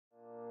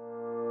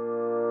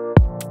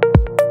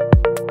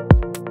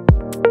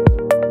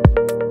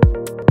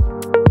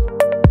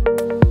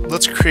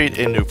create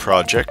a new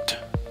project.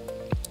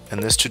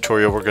 In this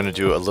tutorial we're going to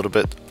do a little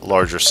bit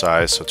larger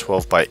size, so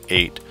 12 by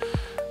 8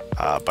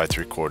 by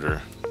 3/4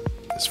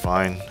 is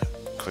fine.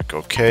 Click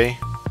OK.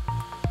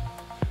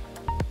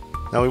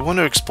 Now we want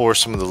to explore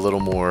some of the little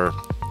more,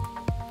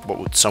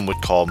 some would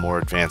call more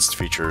advanced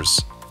features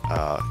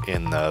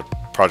in the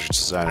Project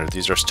Designer.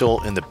 These are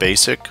still in the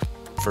basic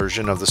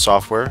version of the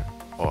software.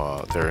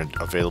 They're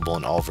available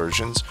in all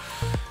versions,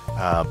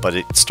 but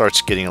it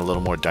starts getting a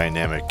little more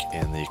dynamic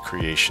in the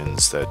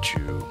creations that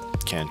you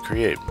can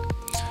create.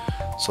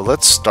 So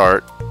let's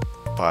draw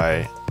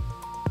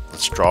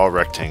a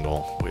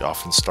rectangle. We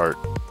often start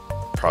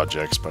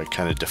projects by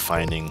kind of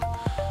defining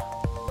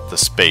the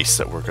space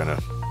that we're going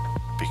to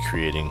be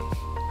creating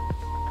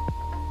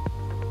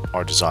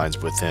our designs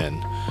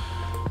within.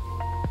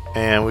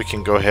 And we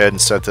can go ahead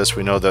and set this.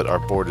 We know that our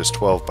board is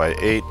 12 by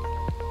 8.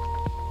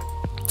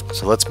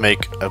 So let's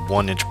make a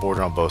 1-inch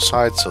border on both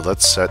sides. So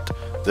let's set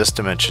this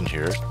dimension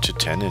here to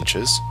 10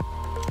 inches.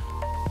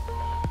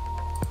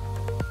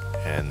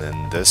 And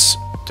then this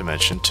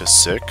dimension to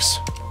 6.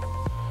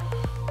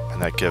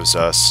 And that gives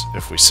us,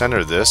 if we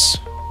center this,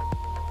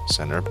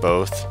 center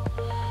both,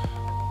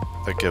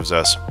 that gives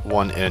us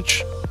 1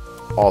 inch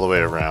all the way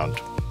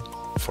around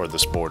for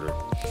this border.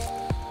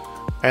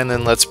 And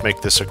then let's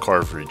make this a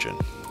carve region.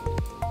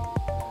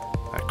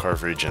 That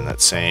carve region,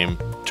 that same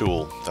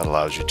tool that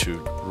allows you to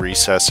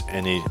recess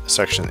any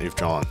section that you've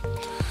drawn.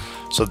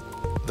 So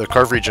the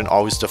carve region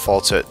always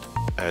defaults at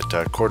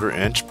 1/4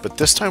 inch, but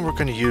this time we're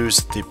going to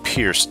use the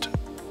pierced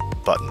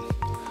button.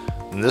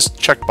 And this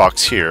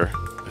checkbox here,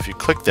 if you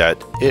click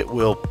that, it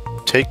will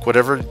take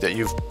whatever that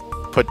you've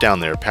put down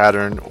there,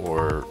 pattern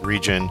or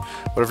region,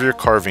 whatever you're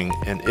carving,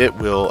 and it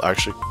will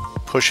actually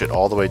push it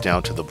all the way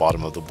down to the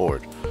bottom of the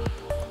board.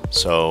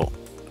 So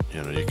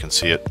you can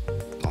see it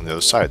on the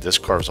other side. This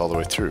carves all the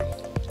way through.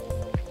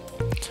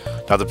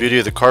 Now the beauty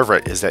of the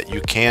CarveWright is that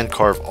you can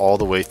carve all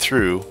the way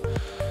through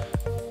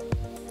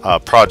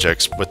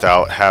projects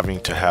without having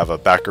to have a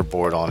backer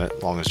board on it,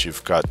 as long as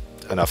you've got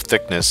enough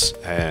thickness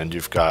and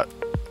you've got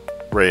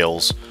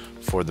rails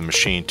for the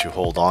machine to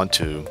hold on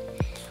to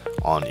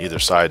on either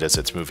side as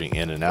it's moving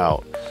in and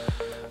out.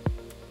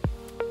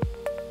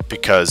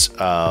 Because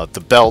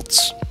the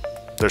belts,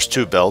 there's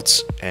 2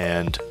 belts,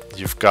 and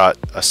you've got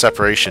a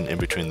separation in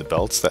between the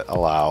belts that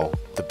allow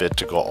the bit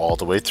to go all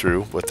the way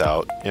through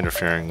without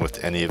interfering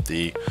with any of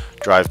the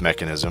drive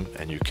mechanism,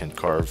 and you can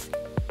carve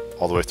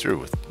all the way through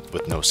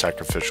with no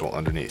sacrificial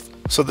underneath.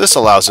 So this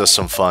allows us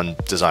some fun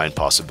design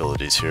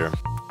possibilities here.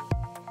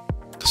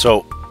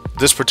 So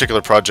this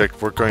particular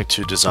project, we're going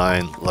to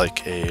design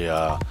like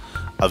a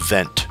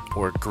vent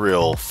or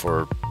grill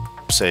for,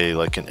 say,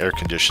 like an air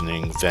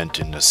conditioning vent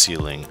in a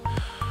ceiling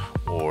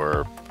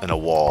or in a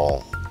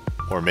wall,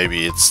 or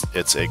maybe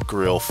it's a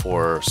grill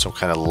for some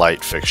kind of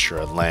light fixture,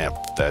 a lamp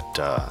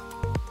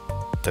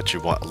that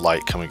you want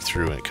light coming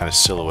through and kind of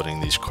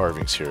silhouetting these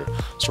carvings here.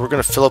 So we're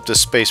going to fill up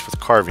this space with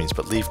carvings,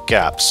 but leave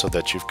gaps so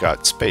that you've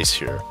got space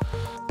here.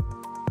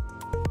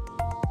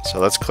 So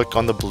let's click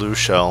on the blue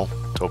shell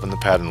to open the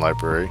pattern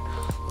library.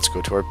 Let's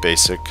go to our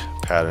basic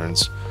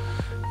patterns,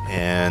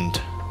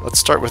 and let's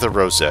start with a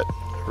rosette.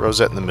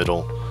 Rosette in the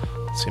middle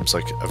seems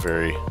like a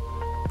very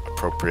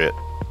appropriate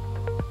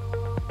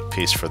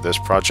piece for this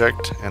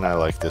project, and I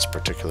like this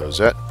particular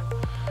rosette.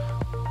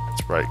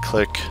 Let's right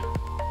click,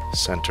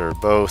 center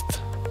both,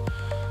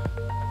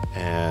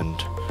 and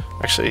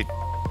actually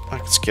I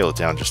can scale it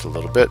down just a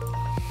little bit.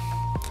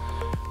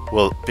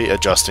 We'll be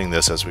adjusting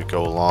this as we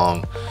go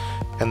along.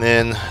 And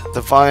then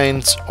the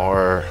vines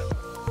are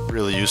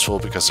really useful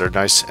because they're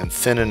nice and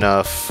thin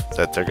enough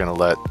that they're going to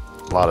let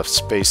a lot of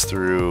space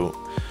through,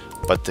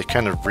 but they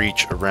kind of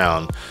reach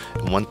around.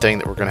 And one thing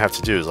that we're going to have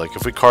to do is, like,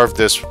 if we carve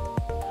this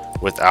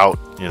without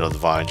the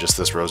vine, just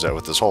this rosette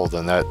with this hole,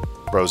 then that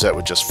rosette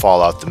would just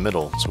fall out the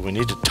middle. So we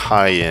need to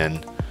tie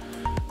in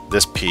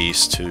this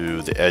piece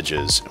to the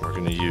edges, and we're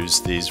going to use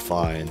these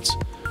vines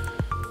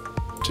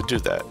to do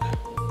that.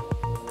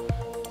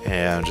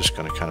 And I'm just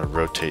going to kind of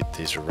rotate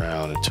these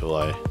around until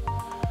I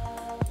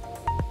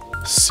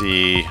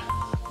see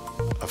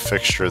a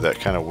fixture that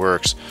kind of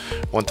works.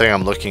 One thing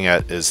I'm looking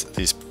at is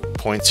these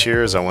points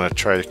here, is I want to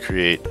try to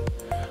create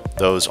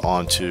those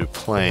onto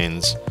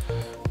planes,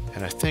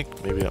 and I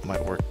think maybe it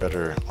might work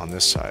better on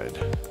this side.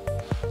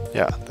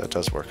 Yeah, that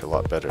does work a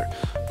lot better.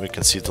 We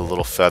can see the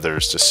little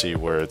feathers to see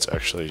where it's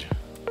actually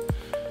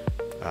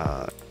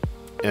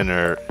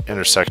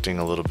intersecting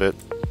a little bit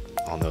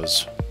on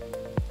those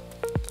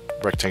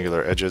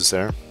rectangular edges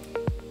there.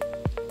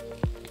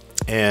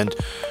 And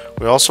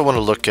we also want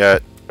to look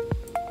at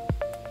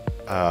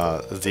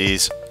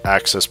these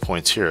access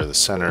points here, the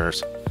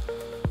centers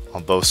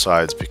on both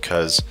sides,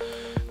 because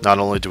not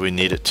only do we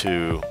need it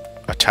to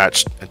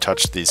attach and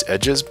touch these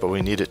edges, but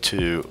we need it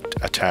to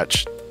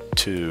attach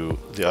to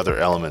the other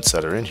elements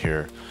that are in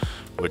here,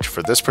 which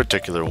for this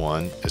particular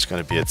one is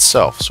going to be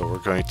itself. So we're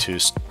going to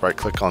right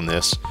click on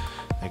this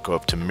and go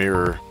up to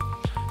mirror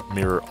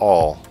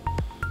all.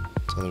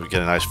 So then we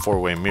get a nice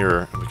 4-way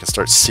mirror, and we can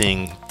start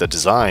seeing the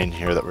design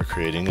here that we're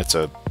creating. It's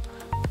a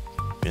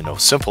you know,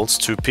 simple. It's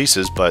 2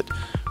 pieces, but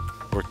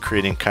we're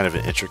creating kind of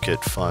an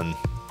intricate, fun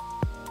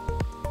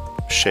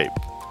shape.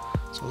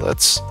 So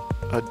let's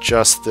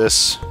adjust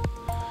this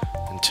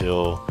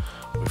until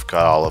we've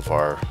got all of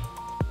our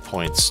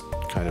points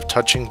kind of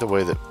touching the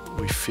way that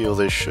we feel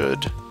they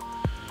should.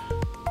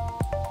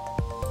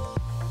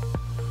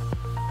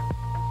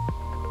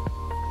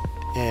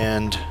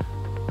 And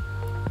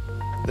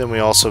then we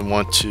also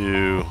want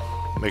to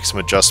make some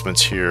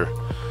adjustments here.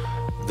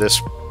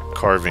 This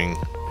carving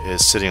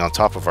is sitting on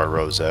top of our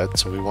rosette,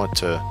 so we want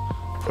to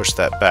push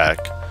that back.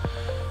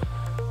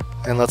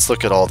 And let's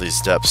look at all these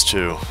depths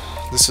too.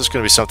 This is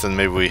going to be something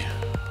maybe we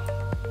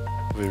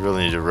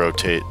really need to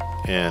rotate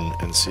in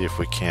and see if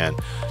we can,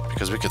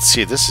 because we can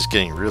see this is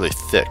getting really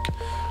thick,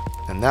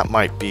 and that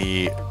might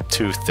be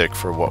too thick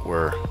for what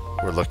we're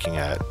looking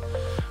at.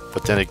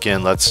 But then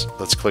again, let's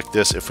click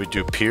this. If we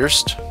do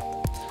pierced,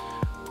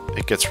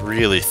 it gets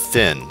really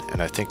thin,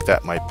 and I think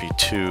that might be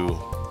too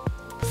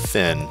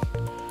thin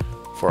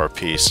for our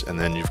piece, and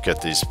then you've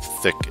got these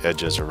thick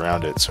edges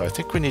around it. So I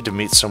think we need to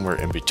meet somewhere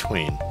in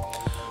between.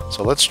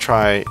 So let's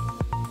try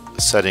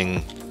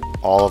setting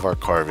all of our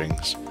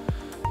carvings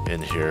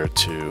in here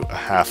to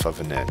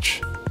 1/2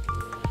 inch.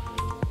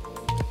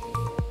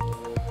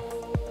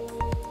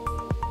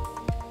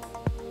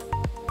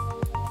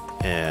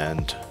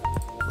 And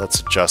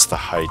let's adjust the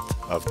height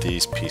of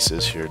these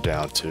pieces here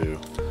down to,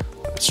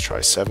 let's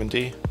try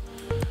 70,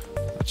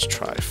 let's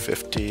try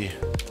 50,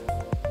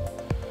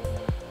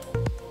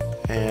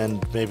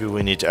 and maybe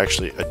we need to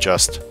actually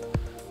adjust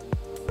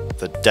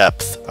the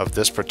depth of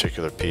this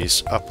particular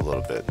piece up a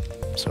little bit.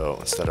 So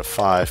instead of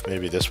 5,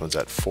 maybe this one's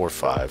at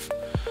 4.5,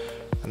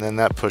 and then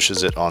that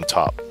pushes it on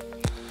top.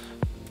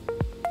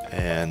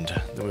 And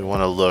then we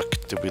want to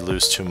look, did we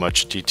lose too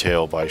much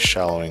detail by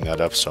shallowing that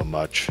up so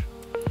much?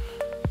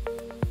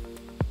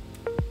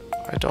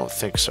 I don't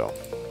think so.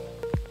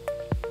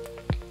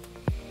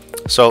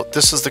 So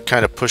this is the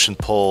kind of push and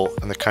pull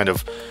and the kind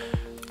of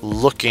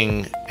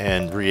looking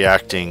and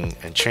reacting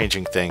and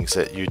changing things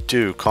that you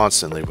do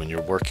constantly when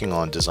you're working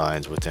on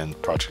designs within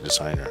Project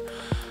Designer.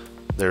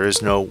 There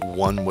is no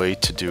one way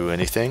to do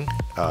anything,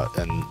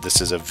 and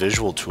this is a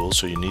visual tool,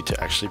 so you need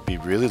to actually be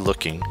really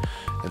looking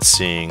and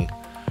seeing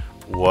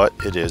what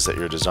it is that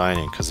you're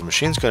designing, because the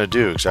machine's going to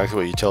do exactly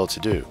what you tell it to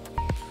do.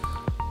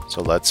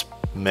 So let's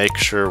make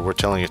sure we're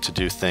telling it to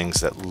do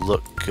things that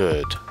look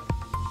good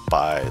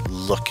by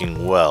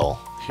looking well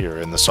here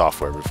in the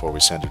software before we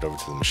send it over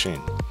to the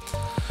machine.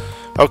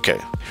 Okay,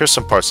 here's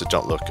some parts that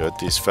don't look good,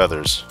 these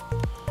feathers.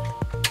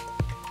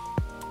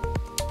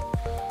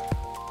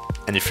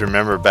 And if you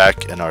remember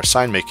back in our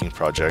sign making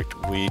project,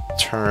 we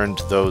turned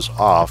those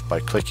off by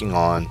clicking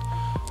on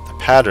the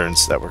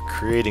patterns that were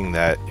creating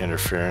that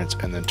interference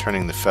and then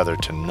turning the feather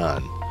to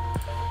none.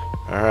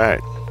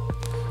 Alright,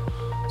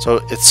 so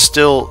it's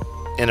still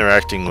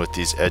interacting with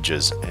these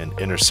edges and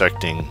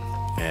intersecting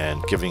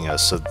and giving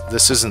us, so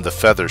this isn't the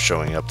feather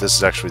showing up, this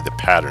is actually the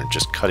pattern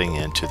just cutting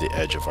into the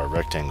edge of our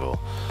rectangle.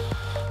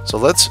 So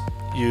let's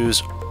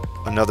use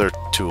another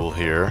tool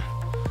here.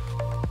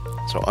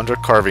 So under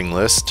carving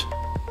list,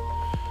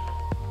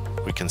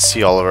 we can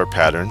see all of our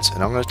patterns,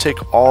 and I'm going to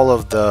take all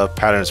of the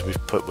patterns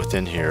we've put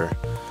within here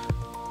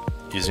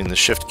using the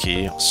shift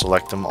key,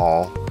 select them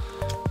all,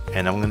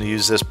 and I'm going to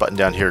use this button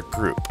down here,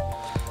 group.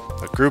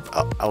 A group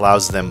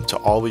allows them to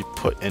all be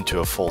put into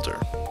a folder,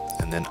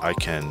 and then I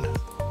can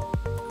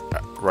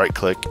right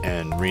click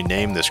and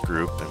rename this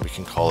group, and we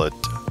can call it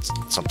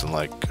something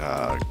like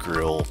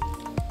grill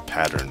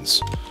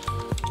patterns,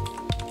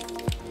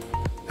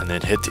 and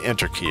then hit the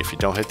enter key. If you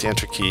don't hit the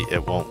enter key,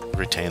 it won't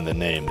retain the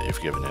name that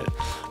you've given it.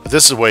 But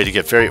this is a way to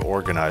get very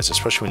organized,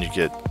 especially when you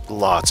get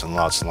lots and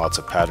lots and lots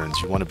of patterns.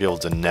 You want to be able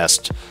to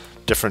nest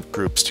different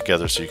groups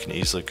together so you can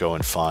easily go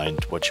and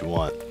find what you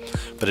want.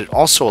 But it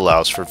also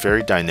allows for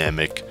very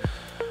dynamic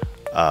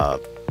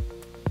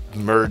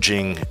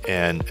merging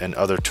and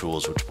other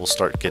tools, which we'll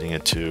start getting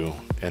into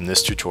in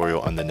this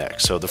tutorial and the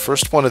next. So the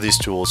first one of these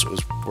tools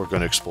we're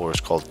going to explore is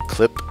called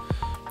clip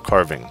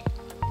carving.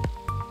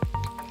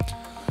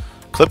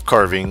 Clip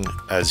carving,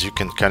 as you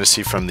can kind of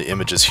see from the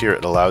images here,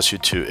 it allows you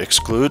to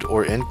exclude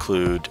or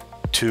include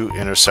two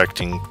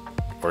intersecting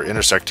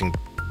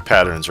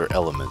patterns or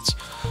elements.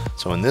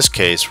 So in this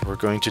case, we're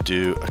going to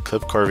do a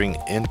clip carving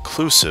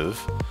inclusive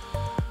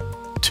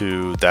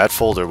to that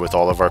folder with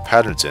all of our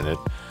patterns in it,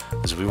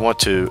 as we want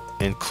to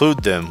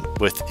include them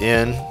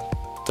within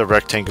the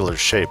rectangular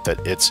shape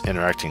that it's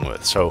interacting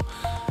with. So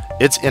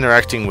it's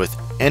interacting with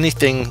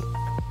anything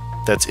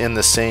that's in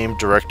the same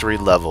directory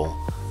level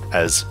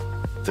as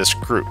this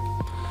group,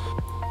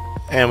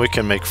 and we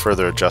can make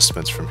further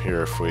adjustments from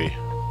here if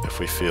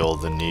we feel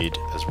the need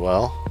as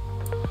well.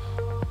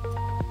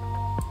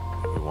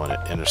 We want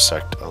to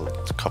intersect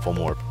a couple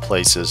more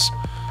places.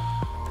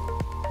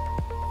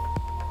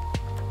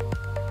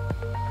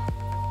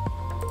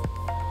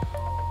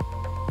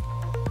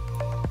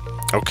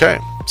 Okay,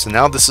 so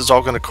now this is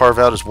all going to carve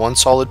out as one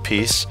solid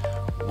piece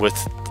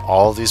with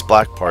all these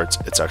black parts.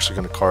 It's actually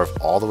going to carve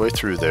all the way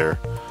through there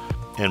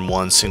in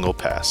one single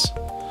pass.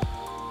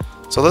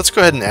 So let's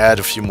go ahead and add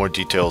a few more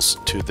details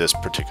to this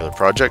particular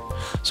project.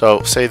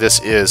 So say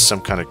this is some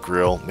kind of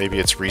grill, maybe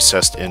it's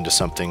recessed into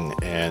something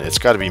and it's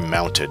got to be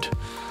mounted.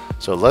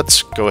 So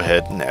let's go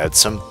ahead and add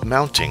some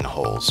mounting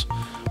holes.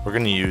 We're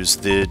going to use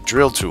the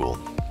drill tool.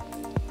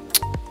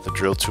 The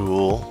drill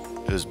tool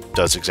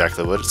does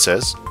exactly what it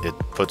says. It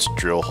puts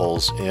drill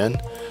holes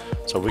in.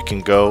 So we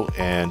can go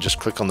and just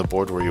click on the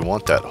board where you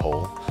want that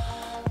hole.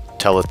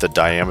 Tell it the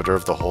diameter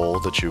of the hole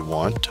that you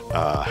want,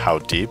 how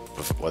deep,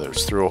 whether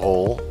it's through a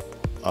hole,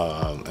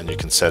 and you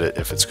can set it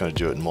if it's going to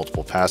do it in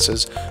multiple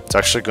passes. It's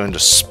actually going to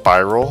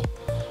spiral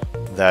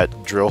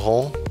that drill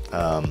hole.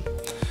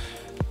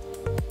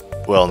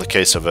 Well, in the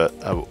case of a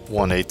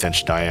 1/8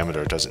 inch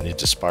diameter, it doesn't need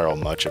to spiral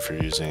much if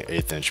you're using an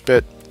 1/8 inch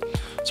bit.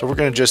 So we're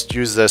going to just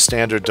use the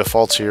standard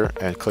defaults here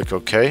and click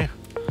OK.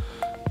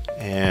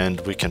 And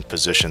we can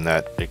position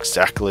that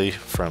exactly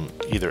from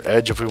either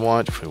edge if we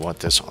want. If we want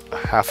this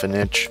 1/2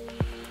 inch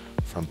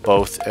from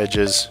both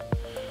edges,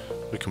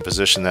 we can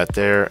position that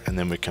there, and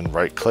then we can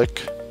right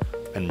click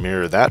and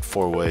mirror that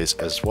 4 ways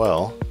as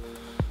well.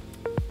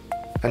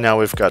 And now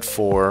we've got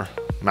 4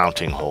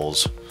 mounting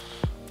holes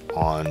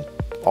on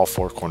all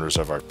 4 corners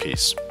of our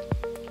piece.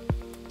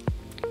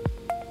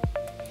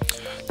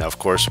 Now, of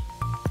course,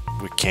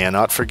 we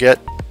cannot forget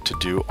to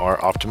do our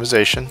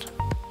optimization.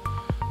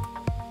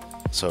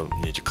 So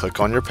you need to click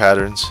on your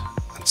patterns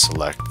and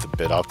select the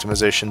bit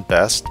optimization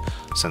best.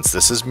 Since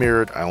this is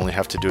mirrored, I only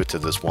have to do it to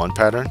this one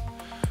pattern,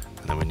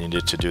 and then we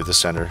needed to do the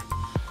center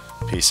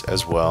piece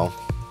as well.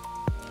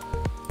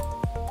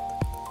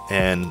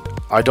 And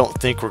I don't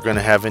think we're going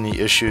to have any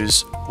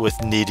issues with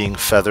needing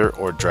feather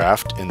or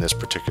draft in this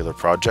particular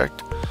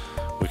project.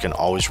 We can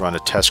always run a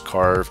test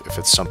carve if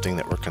it's something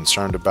that we're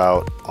concerned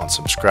about on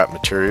some scrap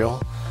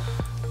material.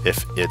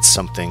 If it's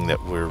something that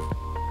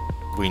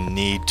we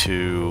need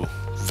to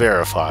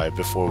verify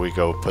before we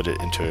go put it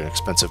into an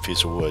expensive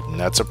piece of wood. And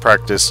that's a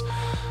practice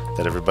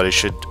that everybody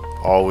should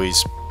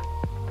always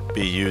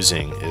be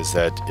using, is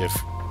that if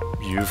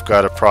you've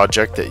got a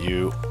project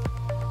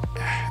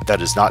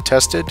that is not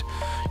tested,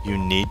 you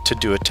need to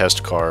do a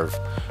test carve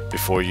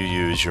before you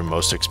use your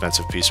most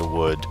expensive piece of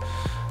wood,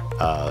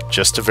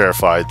 just to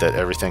verify that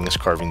everything is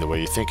carving the way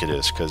you think it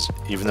is. Because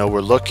even though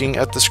we're looking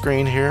at the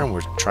screen here and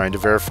we're trying to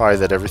verify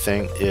that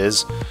everything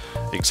is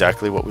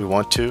exactly what we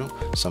want to,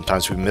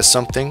 sometimes we miss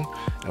something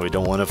and we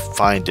don't want to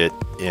find it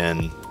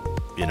in,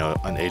 you know,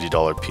 an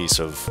 $80 piece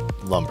of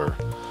lumber.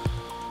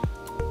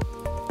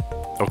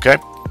 Okay,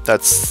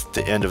 that's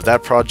the end of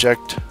that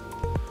project.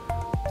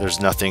 There's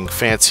nothing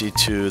fancy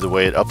to the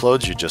way it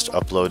uploads. You just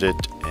upload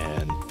it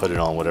and put it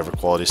on whatever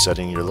quality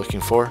setting you're looking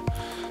for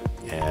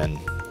and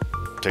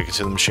take it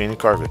to the machine and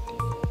carve it.